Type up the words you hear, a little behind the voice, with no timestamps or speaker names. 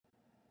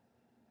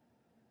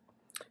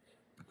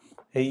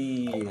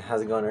Hey,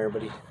 how's it going,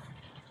 everybody?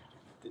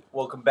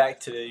 Welcome back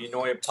to the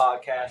Unoya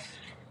podcast.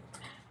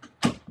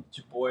 It's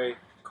your boy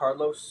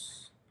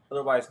Carlos,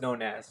 otherwise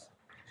known as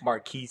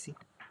Marquise,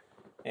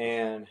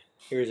 and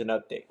here's an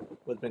update.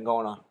 What's been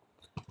going on?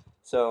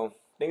 So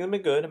things have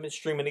been good. I've been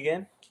streaming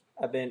again.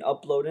 I've been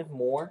uploading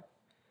more.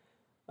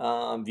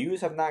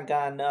 Views have not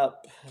gotten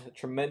up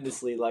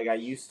tremendously like I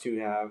used to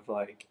have,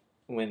 like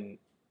when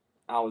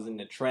I was in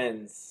the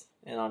trends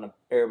and on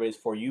everybody's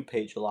for you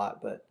page a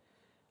lot, but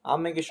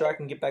I'm making sure I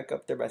can get back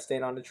up there by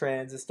staying on the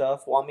trends and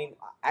stuff. Well, I mean,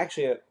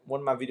 actually,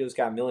 one of my videos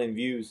got a million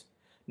views,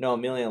 no, a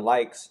million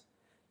likes,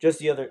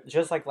 just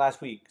like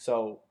last week.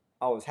 So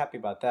I was happy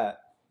about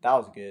that. That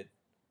was good.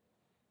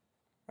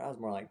 That was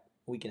more like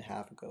a week and a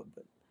half ago,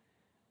 but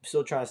I'm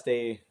still trying to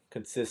stay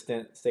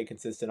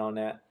consistent on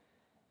that.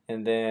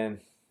 And then,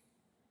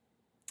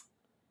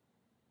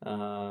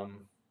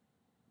 um,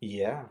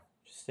 yeah,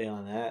 just stay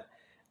on that.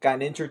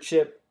 Got an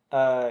internship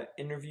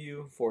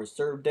interview for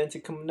Serve Dental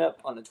coming up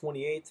on the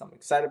 28th. I'm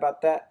excited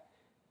about that.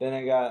 Then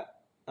I got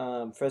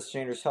Professor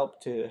Sanders'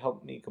 help to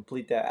help me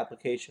complete that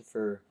application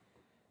for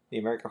the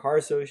American Heart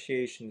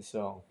Association.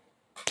 So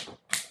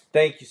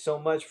thank you so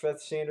much,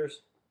 Professor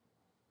Sanders.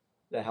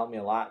 That helped me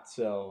a lot.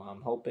 So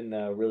I'm hoping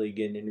to really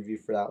get an interview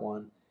for that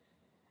one.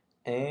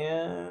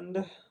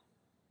 And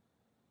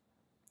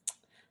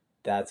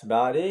that's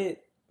about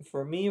it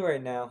for me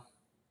right now.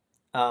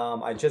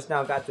 I just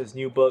now got this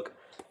new book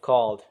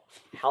called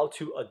How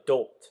to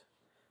Adult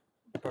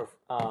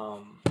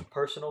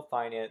Personal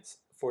Finance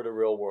for the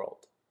Real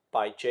World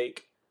by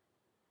Jake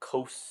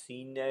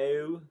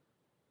Cosino.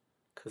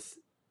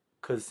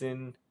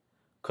 Cousin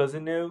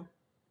Cousinu.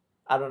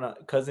 I don't know.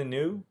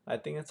 Cousinu. I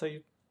think that's how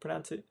you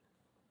pronounce it.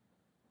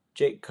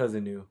 Jake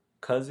Cousinu.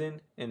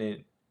 Cousin and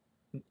then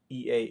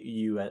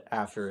EAU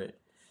after it.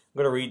 I'm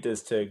gonna read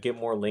this to get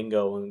more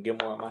lingo and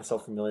get more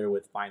myself familiar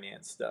with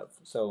finance stuff,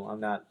 so I'm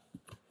not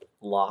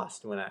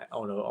lost when I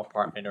own an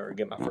apartment or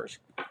get my first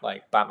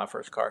buy my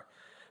first car.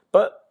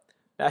 But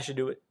that should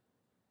do it.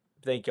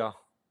 Thank y'all.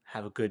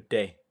 Have a good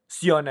day.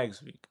 See y'all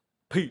next week.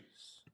 Peace.